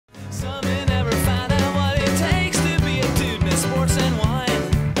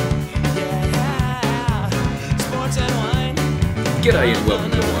G'day and welcome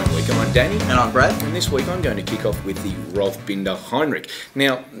to Wine Week. I'm Danny. And I'm Brad. And this week I'm going to kick off with the Rothe Heinrich.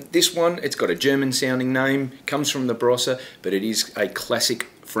 Now, this one, it's got a German sounding name, comes from the Barossa, but it is a classic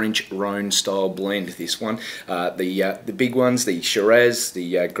French Rhone style blend, this one. The big ones, the Shiraz,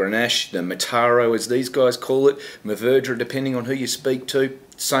 the Grenache, the Mataro as these guys call it, Mourvedre depending on who you speak to.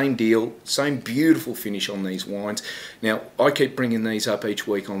 Same deal, same beautiful finish on these wines. Now, I keep bringing these up each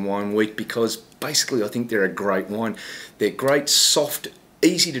week on Wine Week because basically I think they're a great wine. They're great, soft,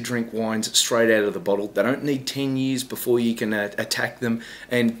 easy to drink wines straight out of the bottle. They don't need 10 years before you can attack them.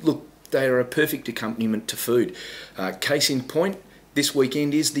 And look, they are a perfect accompaniment to food. Case in point, this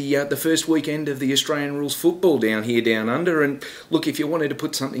weekend is the first weekend of the Australian rules football down here down under, and look, if you wanted to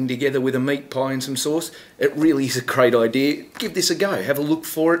put something together with a meat pie and some sauce, it really is a great idea. Give this a go, have a look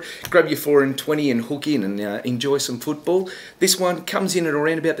for it, grab your 4 and 20 and hook in and enjoy some football. This one comes in at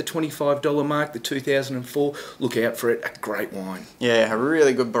around about the $25 mark, the 2004. Look out for it, a great wine. Yeah, a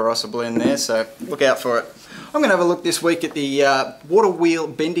really good Barossa blend there, so look out for it. I'm going to have a look this week at the Water Wheel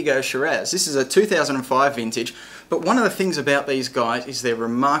Bendigo Shiraz. This is a 2005 vintage, but one of the things about these guys is their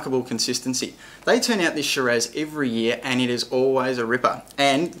remarkable consistency. They turn out this Shiraz every year and it is always a ripper.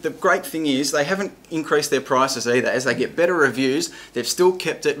 And the great thing is they haven't increased their prices either. As they get better reviews, they've still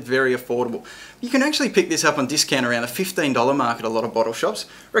kept it very affordable. You can actually pick this up on discount around the $15 mark at a lot of bottle shops.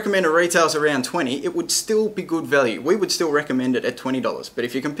 Recommend it retails around $20. It would still be good value. We would still recommend it at $20, but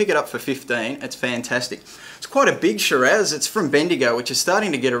if you can pick it up for $15, it's fantastic. It's quite a big Shiraz. It's from Bendigo, which is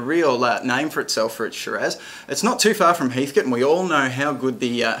starting to get a real name for itself for its Shiraz. It's not too far from Heathcote, and we all know how good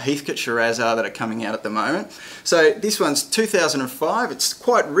the Heathcote Shiraz are that are coming out at the moment. So this one's 2005. It's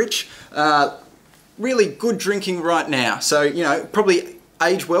quite rich, really good drinking right now. So, you know, probably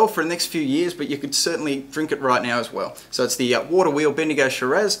age well for the next few years, but you could certainly drink it right now as well. So it's the Water Wheel Bendigo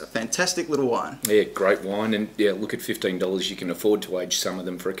Shiraz, a fantastic little wine. Yeah, great wine, and yeah, look, at $15 you can afford to age some of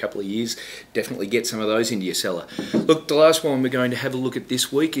them for a couple of years. Definitely get some of those into your cellar. Look, the last one we're going to have a look at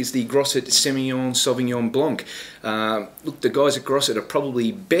this week is the Grosset Semillon Sauvignon Blanc. Look, the guys at Grosset are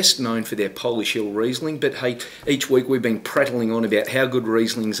probably best known for their Polish Hill Riesling, but hey, each week we've been prattling on about how good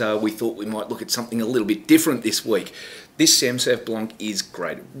Rieslings are. We thought we might look at something a little bit different this week. This Sem Sav Blanc is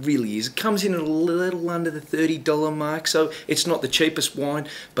great, it really is. It comes in at a little under the $30 mark, so it's not the cheapest wine,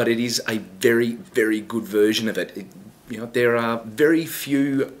 but it is a very, very good version of it. You know, there are very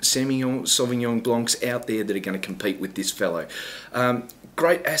few Semillon Sauvignon Blancs out there that are going to compete with this fellow.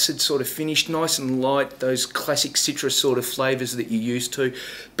 Great acid sort of finish, nice and light, those classic citrus sort of flavours that you're used to.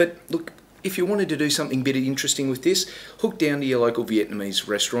 But look, if you wanted to do something a bit interesting with this, hook down to your local Vietnamese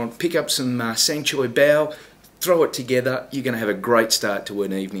restaurant, pick up some Sang Choi Bao, throw it together, you're going to have a great start to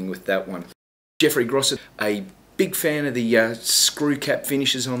an evening with that one. Jeffrey Grosset, a big fan of the screw cap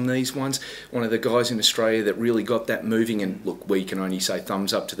finishes on these ones. One of the guys in Australia that really got that moving, and look, we can only say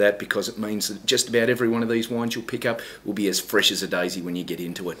thumbs up to that because it means that just about every one of these wines you'll pick up will be as fresh as a daisy when you get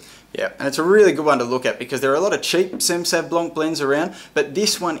into it. Yeah, and it's a really good one to look at because there are a lot of cheap Sem Sav Blanc blends around, but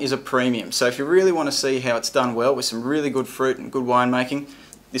this one is a premium. So if you really want to see how it's done well with some really good fruit and good winemaking,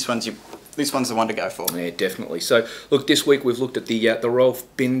 this one's the one to go for. Yeah, definitely. So, look, this week we've looked at the Rolf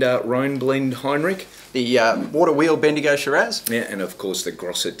Binder Rhone Blend Heinrich, the Water Wheel Bendigo Shiraz, yeah, and of course the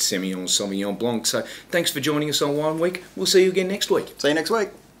Grosset Semillon Sauvignon Blanc. So, thanks for joining us on Wine Week. We'll see you again next week. See you next week.